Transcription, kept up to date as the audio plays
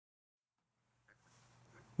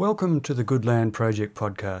Welcome to the Good Land Project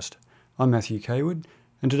podcast. I'm Matthew Kaywood,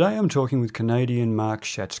 and today I'm talking with Canadian Mark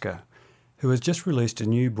Schatzker, who has just released a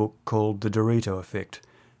new book called The Dorito Effect,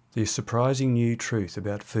 the surprising new truth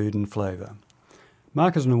about food and flavour.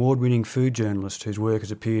 Mark is an award-winning food journalist whose work has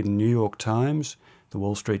appeared in New York Times, The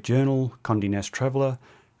Wall Street Journal, Condé Nast Traveller,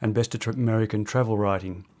 and Best American Travel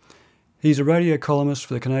Writing. He's a radio columnist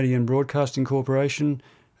for the Canadian Broadcasting Corporation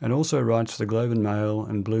and also writes for the Globe and Mail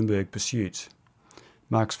and Bloomberg Pursuits.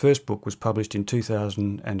 Mark's first book was published in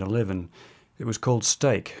 2011. It was called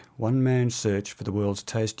Steak, One Man's Search for the World's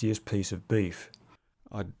Tastiest Piece of Beef.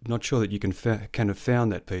 I'm not sure that you can have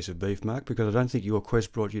found that piece of beef, Mark, because I don't think your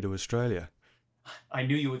quest brought you to Australia. I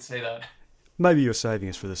knew you would say that. Maybe you're saving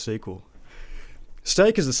us for the sequel.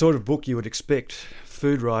 Steak is the sort of book you would expect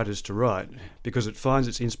food writers to write because it finds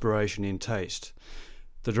its inspiration in taste.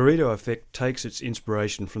 The Dorito Effect takes its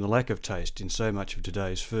inspiration from the lack of taste in so much of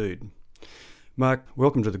today's food. Mark,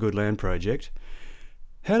 welcome to the Good Land Project.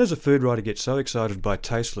 How does a food writer get so excited by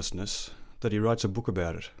tastelessness that he writes a book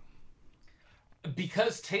about it?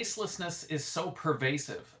 Because tastelessness is so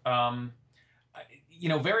pervasive.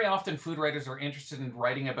 Very often food writers are interested in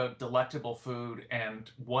writing about delectable food and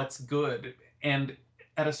what's good. And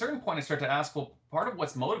at a certain point, I start to ask, well, part of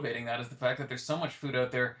what's motivating that is the fact that there's so much food out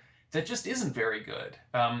there that just isn't very good.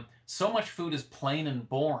 So much food is plain and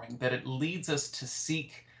boring that it leads us to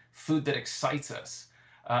seek food that excites us.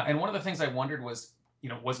 And one of the things I wondered was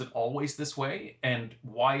it always this way? And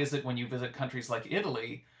why is it when you visit countries like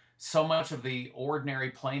Italy, so much of the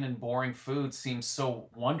ordinary, plain and boring food seems so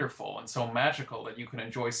wonderful and so magical that you can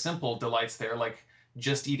enjoy simple delights there, like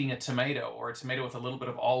just eating a tomato or a tomato with a little bit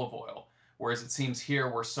of olive oil. Whereas it seems here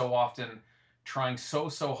we're so often trying so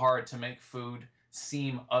hard to make food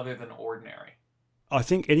seem other than ordinary. I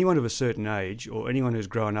think anyone of a certain age or anyone who's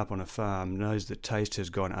grown up on a farm knows that taste has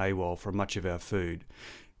gone AWOL from much of our food.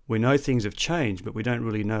 We know things have changed, but we don't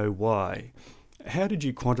really know why. How did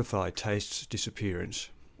you quantify taste's disappearance?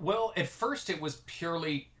 Well, at first it was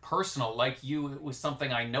purely personal. Like you, it was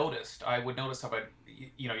something I noticed. I would notice how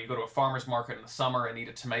you go to a farmer's market in the summer and eat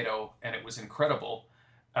a tomato, and it was incredible.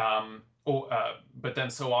 But then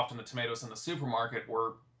so often the tomatoes in the supermarket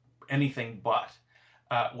were anything but.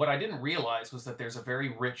 What I didn't realize was that there's a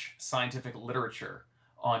very rich scientific literature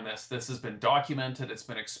on this. This has been documented, it's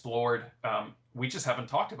been explored. We just haven't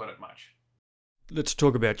talked about it much. Let's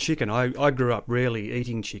talk about chicken. I grew up rarely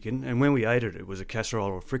eating chicken, and when we ate it, it was a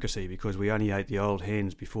casserole or fricassee because we only ate the old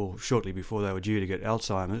hens shortly before they were due to get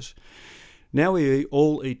Alzheimer's. Now we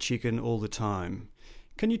all eat chicken all the time.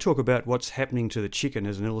 Can you talk about what's happening to the chicken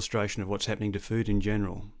as an illustration of what's happening to food in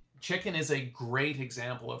general? Chicken is a great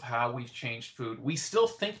example of how we've changed food. We still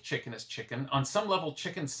think chicken is chicken. On some level,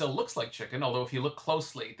 chicken still looks like chicken, although if you look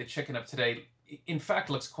closely, the chicken of today, in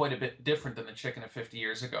fact, looks quite a bit different than the chicken of 50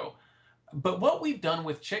 years ago. But what we've done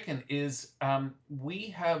with chicken is we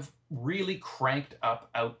have really cranked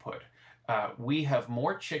up output. We have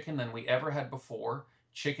more chicken than we ever had before.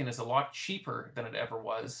 Chicken is a lot cheaper than it ever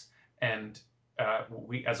was. And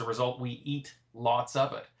as a result, we eat lots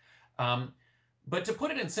of it. But to put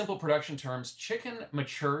it in simple production terms, chicken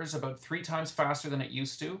matures about 3 times faster than it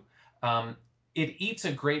used to. It eats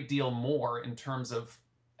a great deal more in terms of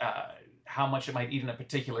how much it might eat in a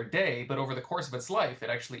particular day, but over the course of its life, it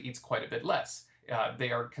actually eats quite a bit less.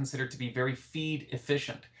 They are considered to be very feed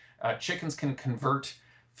efficient. Chickens can convert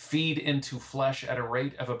feed into flesh at a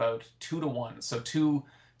rate of about 2 to 1. So 2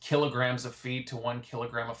 kilograms of feed to 1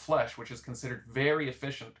 kilogram of flesh, which is considered very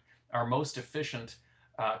efficient, our most efficient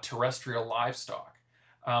terrestrial livestock.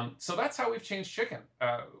 So that's how we've changed chicken.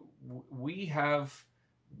 We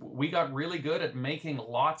got really good at making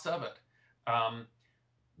lots of it.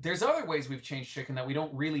 There's other ways we've changed chicken that we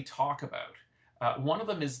don't really talk about. One of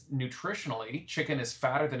them is nutritionally. Chicken is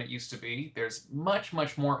fatter than it used to be. There's much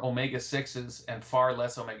more omega-6s and far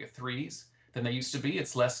less omega-3s than there used to be.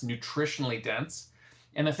 It's less nutritionally dense.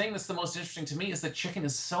 And the thing that's the most interesting to me is that chicken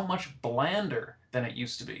is so much blander than it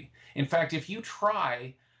used to be. In fact, if you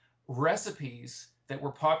try recipes that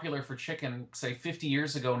were popular for chicken, say 50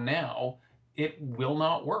 years ago now, it will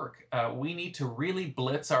not work. We need to really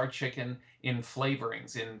blitz our chicken in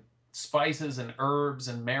flavorings, in spices and herbs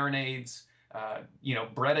and marinades,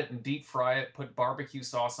 bread it and deep fry it, put barbecue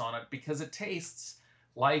sauce on it, because it tastes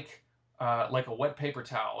like a wet paper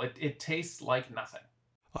towel. It tastes like nothing.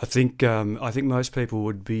 I think most people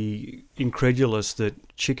would be incredulous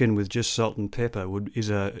that chicken with just salt and pepper is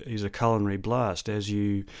a culinary blast, as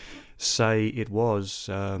you say it was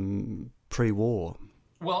pre-war.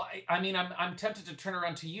 Well, I'm tempted to turn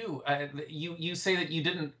around to you. You say that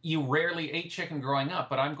you rarely ate chicken growing up,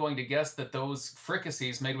 but I'm going to guess that those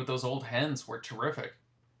fricassees made with those old hens were terrific.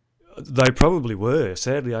 They probably were.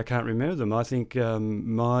 Sadly, I can't remember them. I think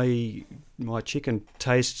my chicken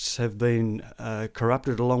tastes have been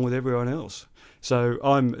corrupted along with everyone else. So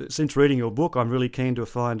since reading your book, I'm really keen to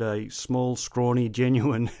find a small, scrawny,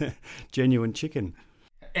 genuine, genuine chicken.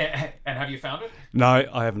 And have you found it? No,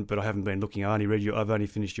 I haven't. But I haven't been looking. I've only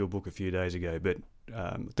finished your book a few days ago. But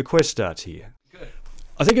the quest starts here. Good.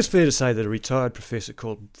 I think it's fair to say that a retired professor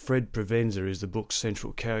called Fred Provenza is the book's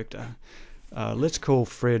central character. Let's call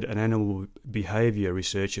Fred an animal behaviour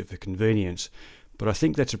researcher for convenience, but I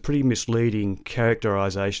think that's a pretty misleading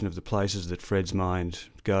characterisation of the places that Fred's mind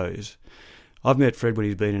goes. I've met Fred when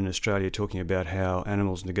he's been in Australia talking about how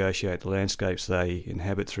animals negotiate the landscapes they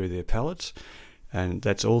inhabit through their palates, and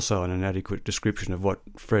that's also an inadequate description of what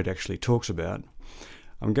Fred actually talks about.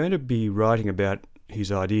 I'm going to be writing about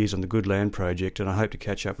his ideas on the Good Land project, and I hope to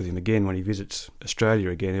catch up with him again when he visits Australia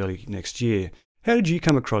again early next year. How did you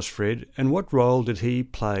come across Fred, and what role did he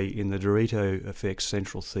play in the Dorito Effect's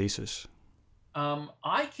central thesis?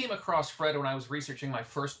 I came across Fred when I was researching my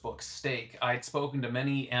first book, Steak. I'd spoken to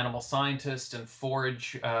many animal scientists and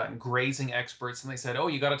forage and grazing experts, and they said, "Oh,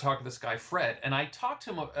 you got to talk to this guy, Fred." And I talked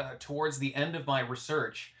to him towards the end of my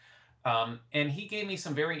research, and he gave me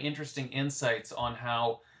some very interesting insights on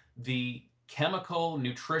how the chemical,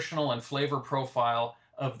 nutritional, and flavor profile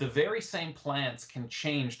of the very same plants can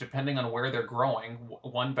change depending on where they're growing,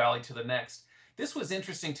 one valley to the next. This was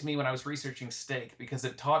interesting to me when I was researching steak because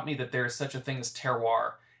it taught me that there is such a thing as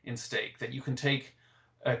terroir in steak, that you can take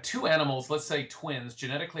two animals, let's say twins,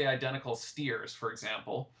 genetically identical steers, for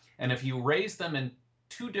example, and if you raise them in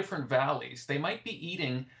two different valleys, they might be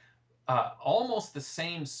eating almost the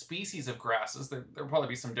same species of grasses. There'll probably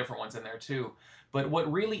be some different ones in there too. But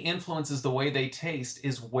what really influences the way they taste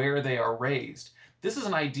is where they are raised. This is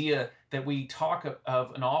an idea that we talk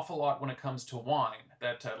of an awful lot when it comes to wine.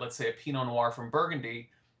 That let's say a Pinot Noir from Burgundy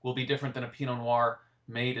will be different than a Pinot Noir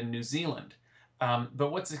made in New Zealand.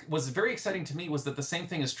 But was very exciting to me was that the same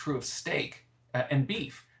thing is true of steak and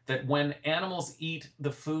beef. That when animals eat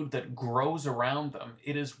the food that grows around them,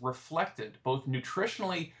 it is reflected both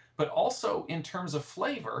nutritionally but also in terms of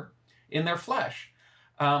flavor in their flesh.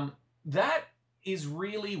 That is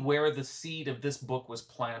really where the seed of this book was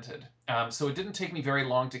planted. So it didn't take me very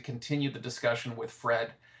long to continue the discussion with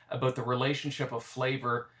Fred about the relationship of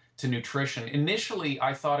flavor to nutrition. Initially,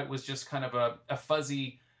 I thought it was just kind of a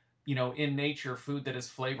fuzzy, in nature, food that is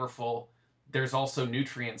flavorful. There's also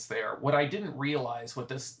nutrients there. What I didn't realize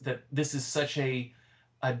that this is such a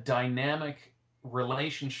dynamic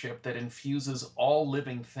relationship that infuses all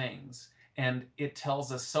living things, and it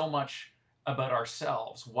tells us so much about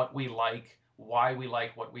ourselves, what we like, why we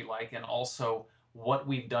like what we like, and also what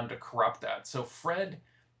we've done to corrupt that. So Fred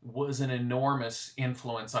was an enormous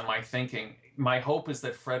influence on my thinking. My hope is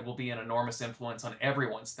that Fred will be an enormous influence on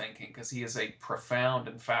everyone's thinking because he is a profound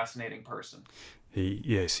and fascinating person.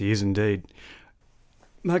 Yes, he is indeed.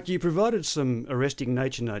 Mark, you provided some arresting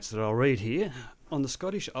nature notes that I'll read here. On the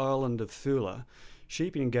Scottish island of Thula,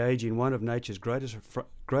 sheep engage in one of nature's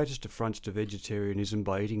greatest affronts to vegetarianism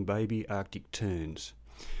by eating baby Arctic terns.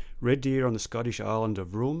 Red deer on the Scottish island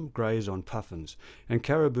of Room graze on puffins, and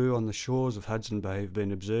caribou on the shores of Hudson Bay have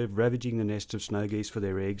been observed ravaging the nests of snow geese for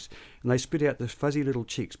their eggs, and they spit out the fuzzy little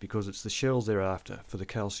chicks because it's the shells they're after for the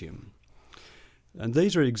calcium. And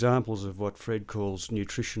these are examples of what Fred calls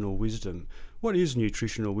nutritional wisdom. What is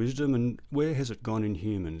nutritional wisdom, and where has it gone in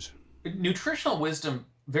humans? Nutritional wisdom,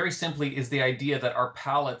 very simply, is the idea that our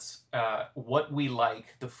palates, what we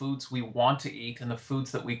like, the foods we want to eat, and the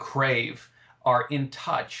foods that we crave are in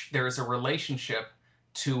touch. There is a relationship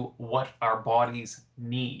to what our bodies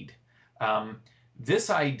need.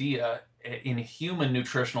 This idea in human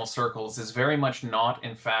nutritional circles is very much not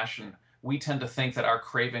in fashion. We tend to think that our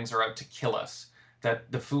cravings are out to kill us,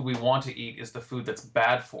 that the food we want to eat is the food that's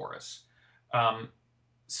bad for us. Um,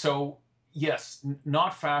 so, yes,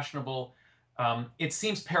 not fashionable. It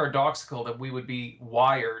seems paradoxical that we would be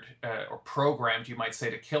wired or programmed, you might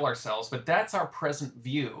say, to kill ourselves, but that's our present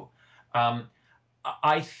view. Um,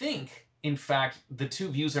 I think, in fact, the two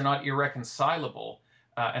views are not irreconcilable,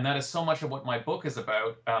 and that is so much of what my book is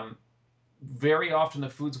about. Very often, the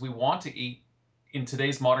foods we want to eat in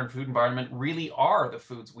today's modern food environment really are the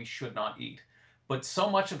foods we should not eat. But so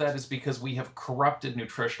much of that is because we have corrupted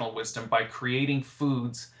nutritional wisdom by creating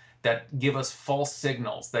foods that give us false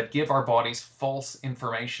signals, that give our bodies false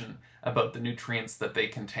information about the nutrients that they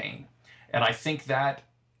contain. And I think that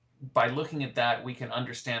by looking at that, we can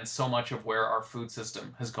understand so much of where our food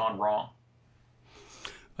system has gone wrong.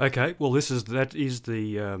 Okay, well, that is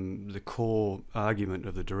the core argument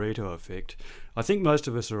of the Dorito effect. I think most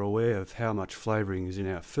of us are aware of how much flavouring is in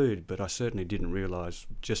our food, but I certainly didn't realise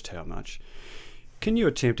just how much. Can you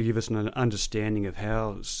attempt to give us an understanding of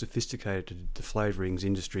how sophisticated the flavourings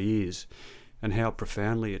industry is and how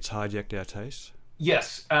profoundly it's hijacked our tastes?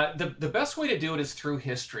 Yes, the best way to do it is through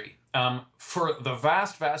history. For the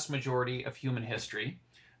vast majority of human history,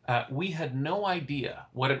 we had no idea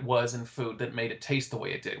what it was in food that made it taste the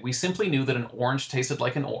way it did. We simply knew that an orange tasted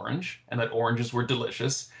like an orange, and that oranges were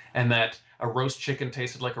delicious, and that a roast chicken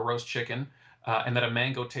tasted like a roast chicken, and that a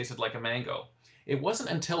mango tasted like a mango. It wasn't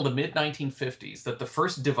until the mid 1950s that the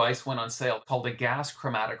first device went on sale called a gas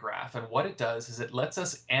chromatograph. And what it does is it lets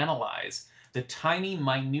us analyze the tiny,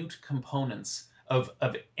 minute components of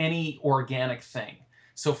any organic thing.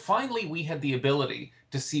 So finally, we had the ability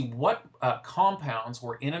to see what compounds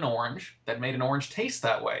were in an orange that made an orange taste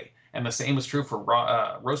that way. And the same was true for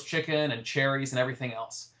roast chicken and cherries and everything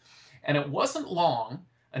else. And it wasn't long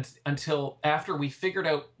until after we figured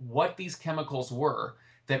out what these chemicals were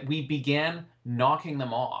that we began knocking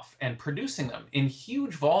them off and producing them in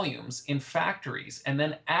huge volumes in factories and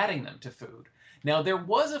then adding them to food. Now, there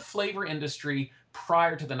was a flavor industry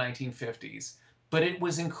prior to the 1950s, but it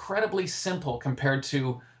was incredibly simple compared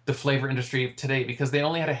to the flavor industry of today because they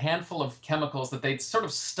only had a handful of chemicals that they'd sort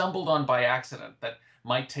of stumbled on by accident that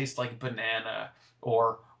might taste like banana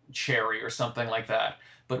or cherry or something like that.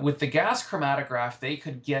 But with the gas chromatograph, they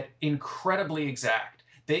could get incredibly exact.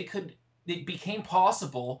 It became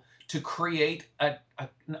possible to create an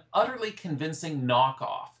utterly convincing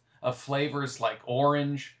knockoff of flavors like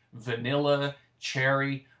orange, vanilla,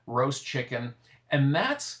 cherry, roast chicken. And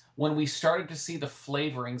that's when we started to see the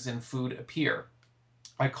flavorings in food appear.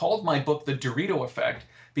 I called my book The Dorito Effect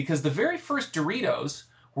because the very first Doritos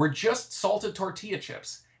were just salted tortilla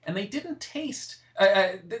chips, and they didn't taste.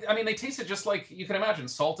 I mean, they tasted just like you can imagine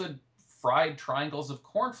salted fried triangles of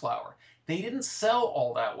corn flour. They didn't sell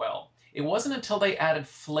all that well. It wasn't until they added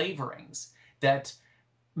flavorings that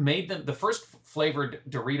made them. The first flavored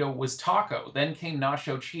Dorito was taco, then came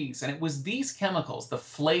nacho cheese, and it was these chemicals, the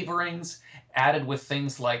flavorings added with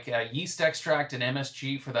things like yeast extract and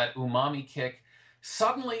MSG for that umami kick.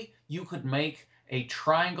 Suddenly, you could make a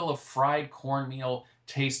triangle of fried cornmeal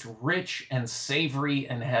taste rich and savory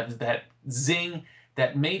and have that zing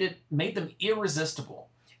that made them irresistible.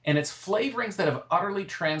 And it's flavorings that have utterly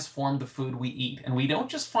transformed the food we eat. And we don't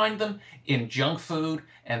just find them in junk food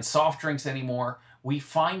and soft drinks anymore. We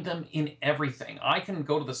find them in everything. I can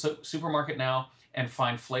go to the supermarket now and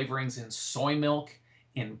find flavorings in soy milk,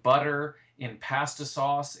 in butter, in pasta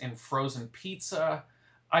sauce, in frozen pizza.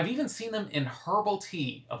 I've even seen them in herbal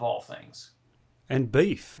tea, of all things. And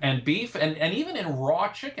beef. And beef, and even in raw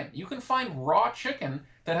chicken. You can find raw chicken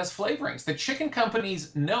that has flavorings. The chicken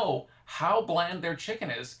companies know how bland their chicken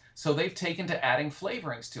is, so they've taken to adding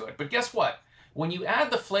flavorings to it. But guess what? When you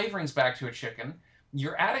add the flavorings back to a chicken,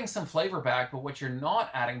 you're adding some flavor back, but what you're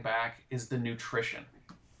not adding back is the nutrition.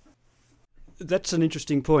 That's an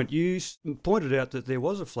interesting point. You pointed out that there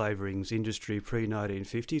was a flavourings industry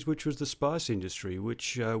pre-1950s, which was the spice industry,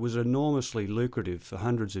 which was enormously lucrative for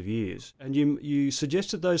hundreds of years. And you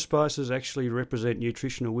suggested those spices actually represent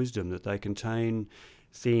nutritional wisdom, that they contain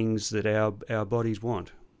things that our bodies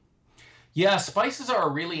want. Yeah, spices are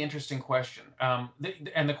a really interesting question.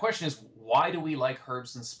 And the question is, why do we like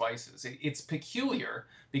herbs and spices? It's peculiar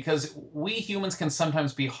because we humans can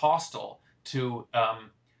sometimes be hostile to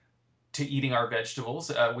eating our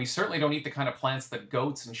vegetables. We certainly don't eat the kind of plants that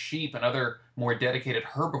goats and sheep and other more dedicated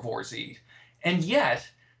herbivores eat. And yet,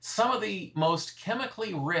 some of the most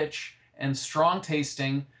chemically rich and strong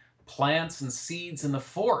tasting plants and seeds in the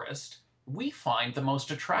forest we find the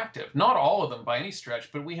most attractive. Not all of them by any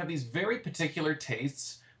stretch, but we have these very particular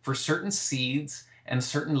tastes for certain seeds and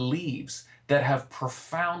certain leaves that have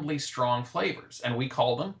profoundly strong flavors, and we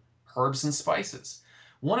call them herbs and spices.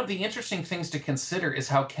 One of the interesting things to consider is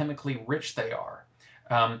how chemically rich they are.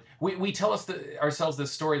 We tell ourselves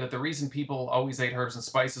this story that the reason people always ate herbs and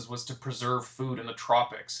spices was to preserve food in the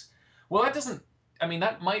tropics. Well, that doesn't, I mean,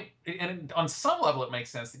 that might, and on some level it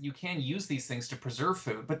makes sense that you can use these things to preserve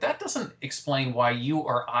food, but that doesn't explain why you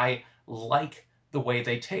or I like the way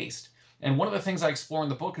they taste. And one of the things I explore in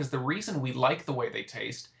the book is the reason we like the way they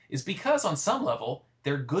taste is because on some level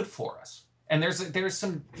they're good for us. And there's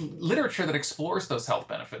some literature that explores those health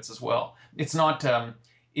benefits as well. It's not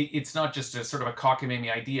just a sort of a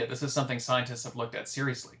cockamamie idea. This is something scientists have looked at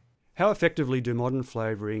seriously. How effectively do modern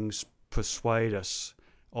flavourings persuade us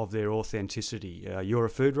of their authenticity? You're a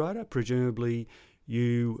food writer. Presumably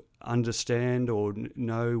you understand or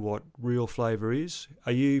know what real flavour is?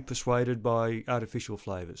 Are you persuaded by artificial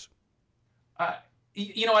flavours? Uh,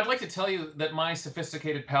 I'd like to tell you that my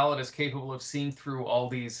sophisticated palate is capable of seeing through all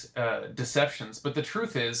these deceptions, but the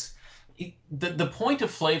truth is, the point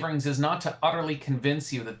of flavorings is not to utterly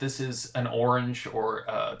convince you that this is an orange or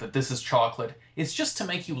that this is chocolate. It's just to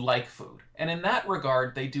make you like food. And in that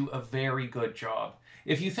regard, they do a very good job.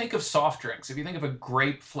 If you think of soft drinks, if you think of a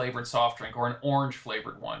grape flavored soft drink or an orange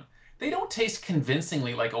flavored one, they don't taste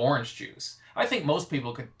convincingly like orange juice. I think most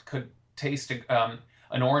people could taste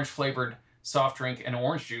an orange flavored soft drink and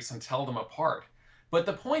orange juice and tell them apart. But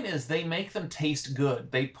the point is, they make them taste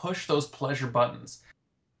good. They push those pleasure buttons.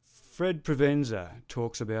 Fred Provenza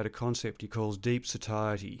talks about a concept he calls deep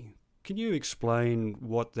satiety. Can you explain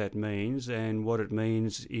what that means and what it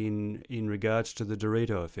means in regards to the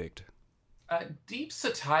Dorito effect? Deep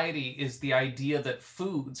satiety is the idea that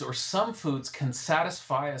foods or some foods can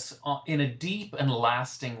satisfy us in a deep and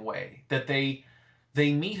lasting way, that they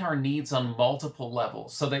meet our needs on multiple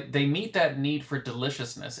levels. So they meet that need for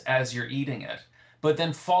deliciousness as you're eating it, but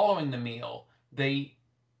then following the meal, they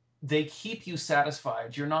keep you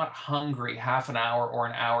satisfied. You're not hungry half an hour or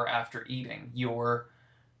an hour after eating. You're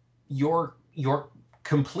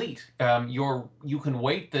complete. You can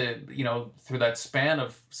wait through that span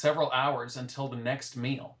of several hours until the next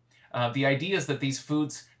meal. The idea is that these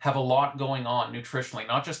foods have a lot going on nutritionally,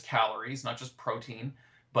 not just calories, not just protein,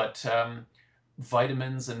 but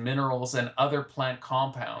vitamins and minerals and other plant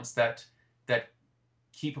compounds that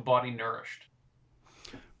keep a body nourished.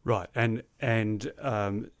 Right, and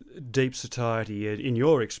deep satiety, in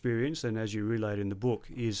your experience, and as you relate in the book,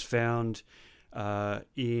 is found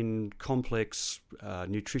in complex,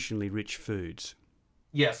 nutritionally rich foods.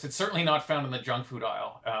 Yes, it's certainly not found in the junk food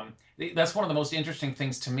aisle. That's one of the most interesting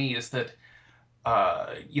things to me is that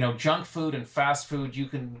junk food and fast food, you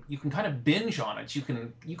can kind of binge on it. You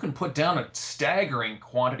can put down a staggering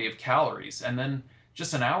quantity of calories, and then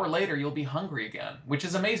just an hour later you'll be hungry again, which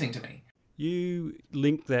is amazing to me. You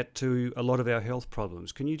link that to a lot of our health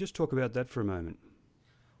problems. Can you just talk about that for a moment?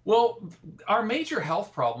 Well, our major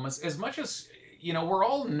health problem is, as much as we're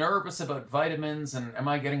all nervous about vitamins and am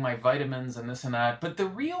I getting my vitamins and this and that, but the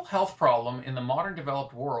real health problem in the modern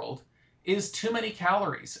developed world is too many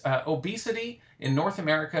calories. Obesity in North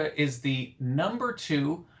America is the number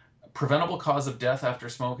 2 preventable cause of death after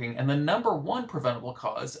smoking and the number 1 preventable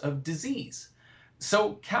cause of disease.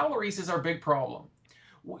 So calories is our big problem.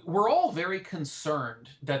 We're all very concerned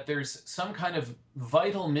that there's some kind of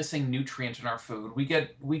vital missing nutrient in our food. We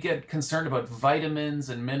get concerned about vitamins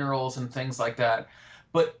and minerals and things like that.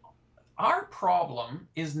 But our problem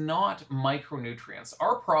is not micronutrients.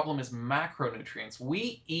 Our problem is macronutrients.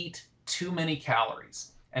 We eat too many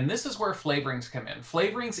calories. And this is where flavorings come in.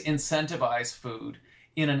 Flavorings incentivize food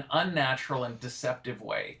in an unnatural and deceptive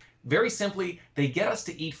way. Very simply, they get us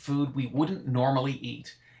to eat food we wouldn't normally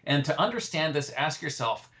eat. And to understand this, ask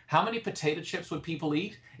yourself, how many potato chips would people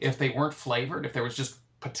eat if they weren't flavored, if there was just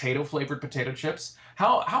potato flavored potato chips?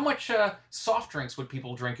 How much soft drinks would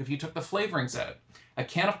people drink if you took the flavorings out? A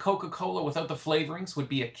can of Coca-Cola without the flavorings would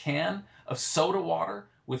be a can of soda water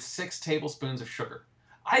with 6 tablespoons of sugar.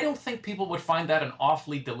 I don't think people would find that an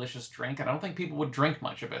awfully delicious drink, and I don't think people would drink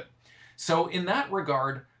much of it. So in that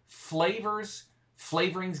regard, flavorings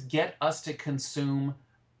get us to consume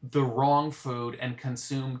the wrong food and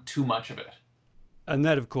consume too much of it. And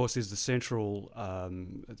that, of course, is the central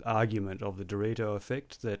argument of the Dorito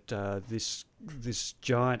effect, that this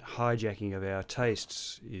giant hijacking of our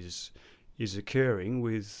tastes is occurring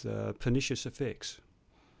with pernicious effects.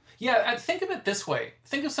 Yeah, and think of it this way.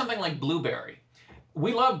 Think of something like blueberry.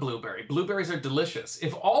 We love blueberry. Blueberries are delicious.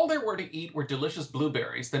 If all there were to eat were delicious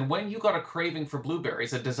blueberries, then when you got a craving for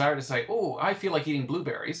blueberries, a desire to say, oh, I feel like eating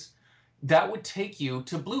blueberries, that would take you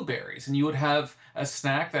to blueberries. And you would have a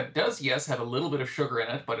snack that does, yes, have a little bit of sugar in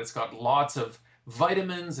it, but it's got lots of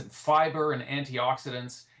vitamins and fiber and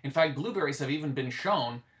antioxidants. In fact, blueberries have even been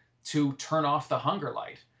shown to turn off the hunger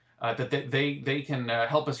light, that they can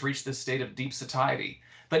help us reach this state of deep satiety.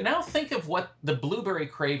 But now think of what the blueberry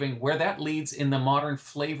craving, where that leads in the modern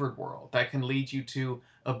flavored world. That can lead you to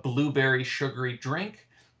a blueberry sugary drink.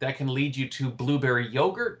 That can lead you to blueberry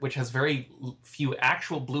yogurt, which has very few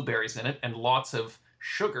actual blueberries in it and lots of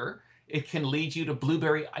sugar. It can lead you to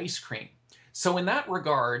blueberry ice cream. So in that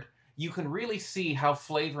regard, you can really see how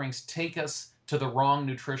flavorings take us to the wrong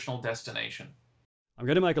nutritional destination. I'm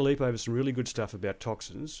going to make a leap over some really good stuff about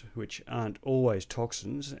toxins, which aren't always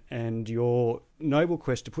toxins, and your noble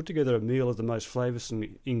quest to put together a meal of the most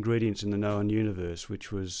flavoursome ingredients in the known universe,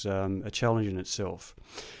 which was a challenge in itself.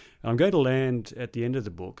 I'm going to land at the end of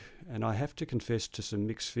the book and I have to confess to some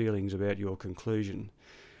mixed feelings about your conclusion.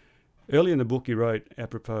 Early in the book you wrote,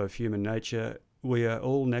 apropos of human nature, we are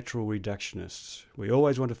all natural reductionists. We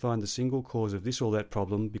always want to find the single cause of this or that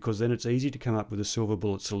problem because then it's easy to come up with a silver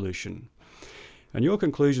bullet solution. And your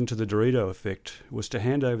conclusion to the Dorito effect was to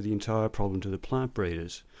hand over the entire problem to the plant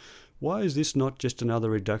breeders. Why is this not just another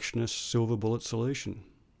reductionist silver bullet solution?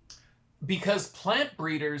 Because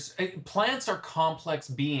plants are complex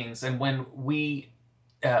beings, and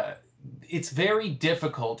it's very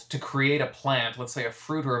difficult to create a plant, let's say a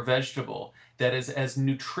fruit or a vegetable, that is as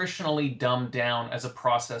nutritionally dumbed down as a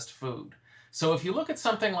processed food. So if you look at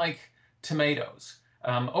something like tomatoes,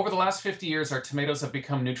 over the last 50 years, our tomatoes have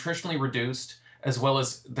become nutritionally reduced, as well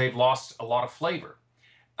as they've lost a lot of flavor.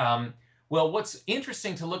 Well, what's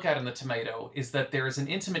interesting to look at in the tomato is that there is an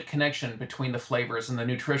intimate connection between the flavors and the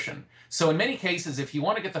nutrition. So in many cases, if you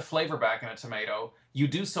want to get the flavor back in a tomato, you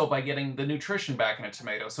do so by getting the nutrition back in a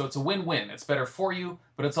tomato. So it's a win-win. It's better for you,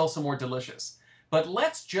 but it's also more delicious. But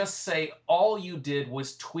let's just say all you did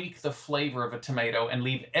was tweak the flavor of a tomato and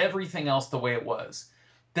leave everything else the way it was.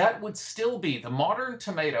 That would still be the modern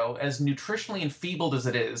tomato, as nutritionally enfeebled as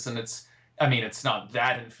it is, and it's not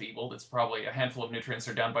that enfeebled. It's probably a handful of nutrients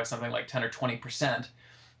are down by something like 10 or 20%,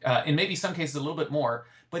 in maybe some cases a little bit more.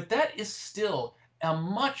 But that is still a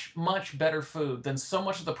much, much better food than so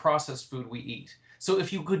much of the processed food we eat. So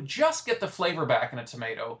if you could just get the flavor back in a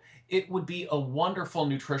tomato, it would be a wonderful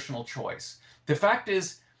nutritional choice. The fact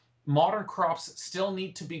is, modern crops still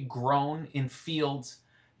need to be grown in fields.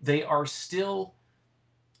 They are still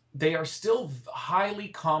highly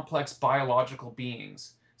complex biological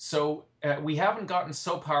beings. So we haven't gotten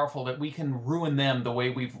so powerful that we can ruin them the way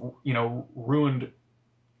we've, ruined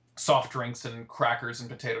soft drinks and crackers and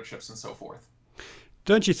potato chips and so forth.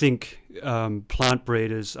 Don't you think plant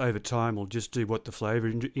breeders over time will just do what the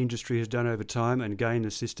flavour industry has done over time and gain the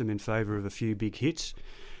system in favour of a few big hits?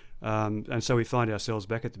 And so we find ourselves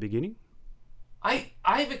back at the beginning?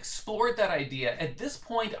 I've explored that idea. At this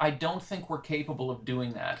point, I don't think we're capable of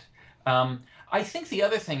doing that. I think the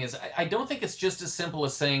other thing is, I don't think it's just as simple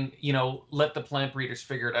as saying, let the plant breeders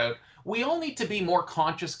figure it out. We all need to be more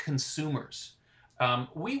conscious consumers.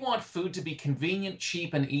 We want food to be convenient,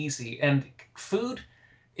 cheap, and easy. And food,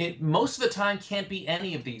 most of the time, can't be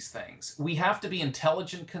any of these things. We have to be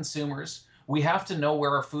intelligent consumers. We have to know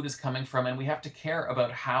where our food is coming from, and we have to care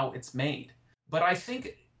about how it's made. But I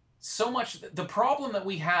think so much, the problem that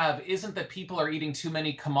we have isn't that people are eating too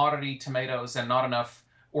many commodity tomatoes and not enough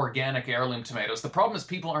organic heirloom tomatoes. The problem is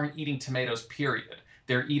people aren't eating tomatoes, period.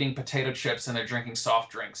 They're eating potato chips and they're drinking soft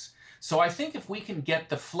drinks. So I think if we can get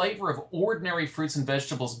the flavor of ordinary fruits and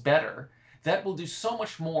vegetables better, that will do so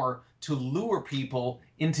much more to lure people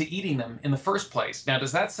into eating them in the first place. Now,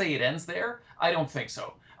 does that say it ends there? I don't think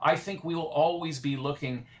so. I think we will always be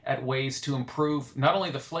looking at ways to improve not only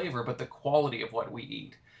the flavor, but the quality of what we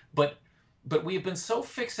eat. But we have been so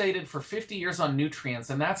fixated for 50 years on nutrients,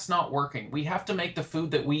 and that's not working. We have to make the food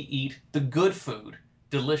that we eat, the good food,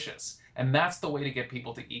 delicious. And that's the way to get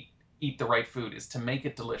people to eat the right food, is to make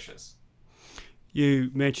it delicious. You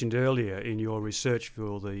mentioned earlier in your research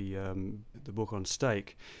for the book on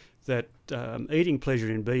steak that eating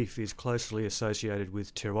pleasure in beef is closely associated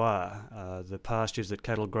with terroir, the pastures that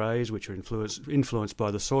cattle graze, which are influenced by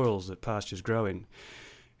the soils that pastures grow in.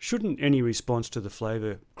 Shouldn't any response to the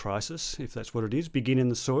flavour crisis, if that's what it is, begin in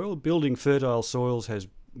the soil? Building fertile soils has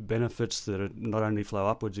benefits that not only flow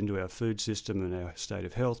upwards into our food system and our state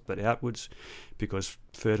of health, but outwards, because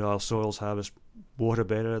fertile soils harvest water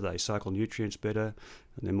better, they cycle nutrients better,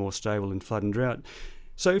 and they're more stable in flood and drought.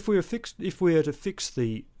 So if we are to fix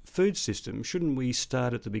the food system, shouldn't we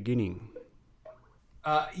start at the beginning?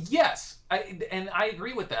 Yes, and I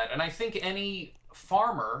agree with that. And I think any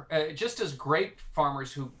farmer, just as grape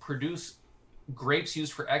farmers who produce grapes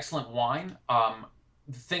used for excellent wine,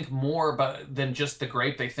 think more about than just the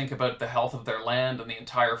grape. They think about the health of their land and the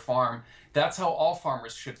entire farm. That's how all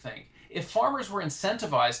farmers should think. If farmers were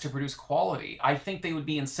incentivized to produce quality, I think they would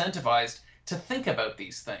be incentivized to think about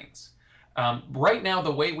these things. Right now,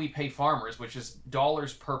 the way we pay farmers, which is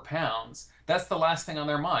dollars per pounds, that's the last thing on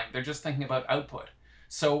their mind. They're just thinking about output.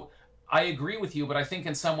 So I agree with you, but I think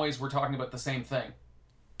in some ways we're talking about the same thing.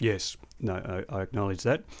 Yes, no, I acknowledge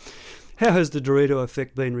that. How has the Dorito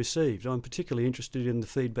effect been received? I'm particularly interested in the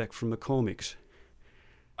feedback from McCormick's.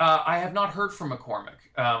 I have not heard from McCormick.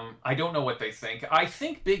 I don't know what they think. I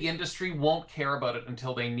think big industry won't care about it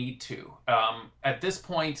until they need to. At this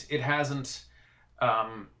point, it hasn't.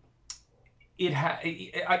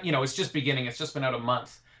 It's just beginning. It's just been out a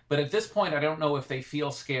month. But at this point, I don't know if they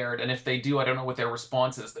feel scared, and if they do, I don't know what their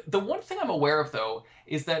response is. The one thing I'm aware of, though,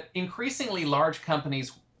 is that increasingly large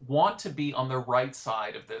companies want to be on the right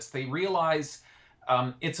side of this. They realize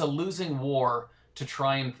it's a losing war to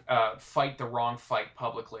try and fight the wrong fight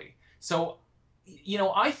publicly. So,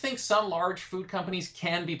 I think some large food companies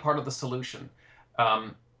can be part of the solution.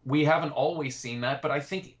 We haven't always seen that, but I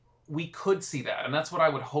think we could see that, and that's what I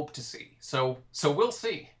would hope to see. So we'll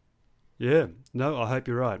see. Yeah, no, I hope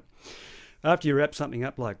you're right. After you wrap something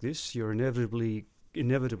up like this, you're inevitably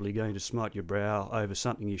going to smite your brow over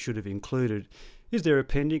something you should have included. Is there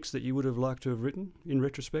appendix that you would have liked to have written in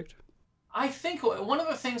retrospect? I think one of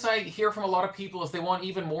the things I hear from a lot of people is they want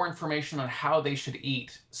even more information on how they should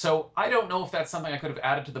eat. So I don't know if that's something I could have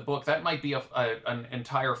added to the book. That might be an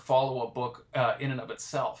entire follow-up book in and of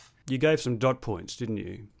itself. You gave some dot points, didn't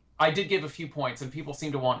you? I did give a few points, and people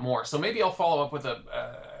seem to want more. So maybe I'll follow up with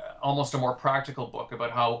almost a more practical book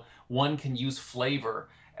about how one can use flavor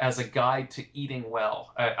as a guide to eating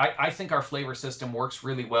well. I think our flavor system works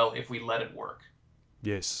really well if we let it work.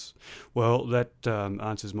 Yes. Well, that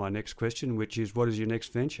answers my next question, which is, what is your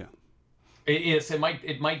next venture? It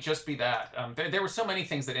might just be that. There were so many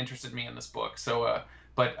things that interested me in this book.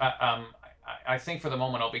 But I think for the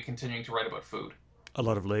moment I'll be continuing to write about food. A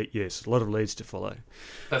lot of leads to follow.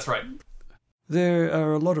 That's right. There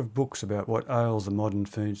are a lot of books about what ails the modern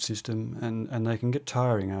food system, and they can get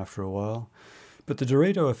tiring after a while. But the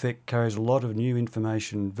Dorito Effect carries a lot of new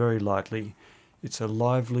information very lightly. It's a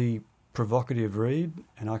lively, provocative read,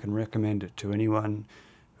 and I can recommend it to anyone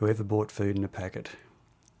who ever bought food in a packet.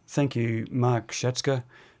 Thank you, Mark Schatzker,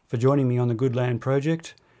 for joining me on the Good Land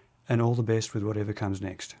Project, and all the best with whatever comes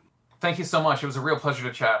next. Thank you so much. It was a real pleasure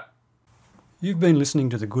to chat. You've been listening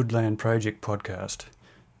to the Good Land Project podcast.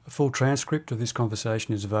 A full transcript of this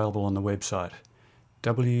conversation is available on the website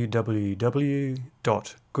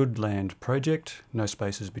www.goodlandproject, no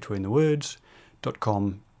spaces between the words,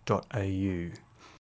 .com.au.